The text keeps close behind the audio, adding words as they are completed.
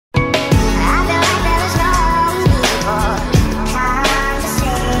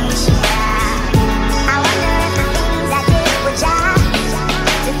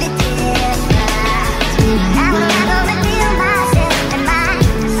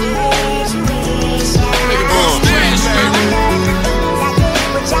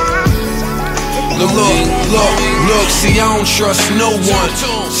Look, see I don't trust no one.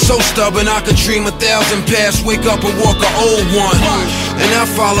 So stubborn I could dream 1,000 paths, wake up and walk an old one. And I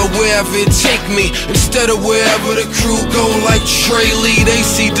follow wherever it take me, instead of wherever the crew go. Like Trey Lee, they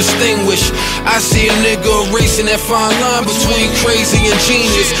see distinguished. I see a nigga erasing that fine line between crazy and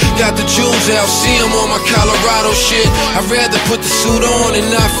genius. Got the jewels out, see him on my Colorado shit. I'd rather put the suit on and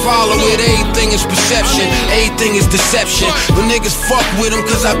not follow it. Everything is perception, everything is deception. But niggas fuck with him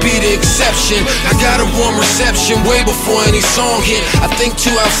cause I be the exception. I got a warm reception way before any song hit. I think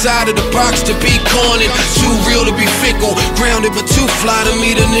too outside of the box to be cornered, too real to be fickle, grounded but too fly to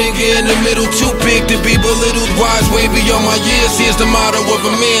meet a nigga in the middle, too big to be belittled, wise way beyond my years. Here's the motto of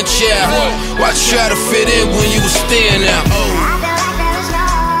a man child: why try to fit in when you was staying out?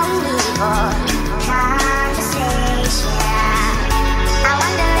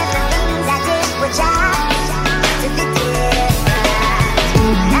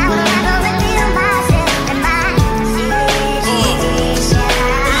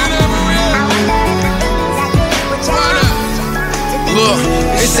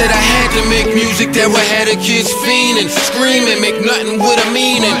 They said I had to make music that would have the kids fiending, screaming, make nothing with a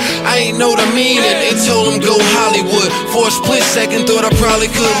meaning. I ain't know the meaning. They told them go Hollywood. For a split second thought I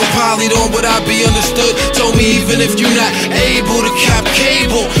probably could, but polyed on, but I'd be understood. Told me even if you're not able to cop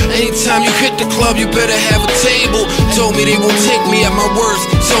cable, anytime you hit the club you better have a table. Told me they won't take me at my worst.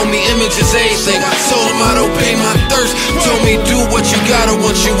 Told me image is everything. I told them I don't pay my thirst. Told me do what you gotta,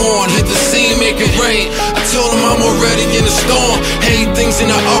 what you want. Hit the scene, make it rain. I told them I'm already in the storm. Hey, things in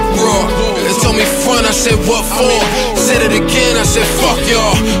an uproar. They told me front, I said what for? Said it again, I said fuck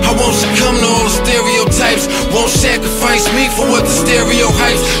y'all. I won't succumb to all the stereotypes. Won't sacrifice me for what the stereo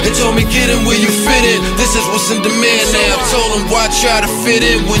hypes. They told me get in where you fit in. This is what's in demand now. Told them why try to fit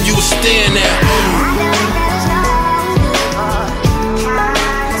in when you was staying out.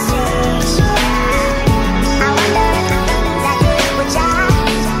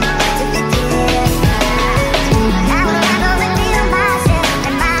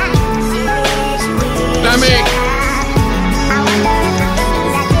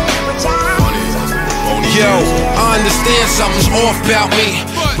 Yo, I understand something's off about me,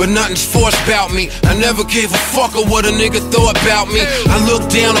 but nothing's forced about me. I never gave a fuck of what a nigga thought about me. I look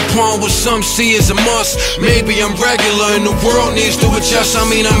down upon what some see as a must. Maybe I'm regular and the world needs to adjust. I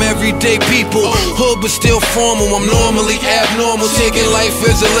mean I'm everyday people, hood but still formal. I'm normally abnormal, taking life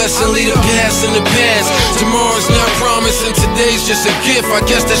as a lesson, leave the past in the past. Tomorrow's not promised and today's just a gift. I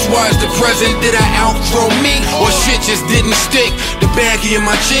guess that's why it's the present. Did I outgrow me, or shit just didn't stick? The baggy in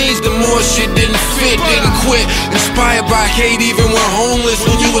my jeans, the more shit didn't fit, didn't quit. Inspired by hate even when homeless.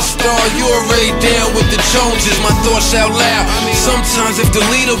 When you a star, you already down with the Joneses. My thoughts out loud. Sometimes if the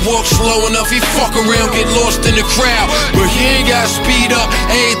leader walks slow enough, he fuck around, get lost in the crowd. But he ain't gotta speed up,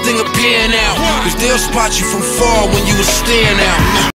 everything will pan out, cause they'll spot you from far when you was staying out.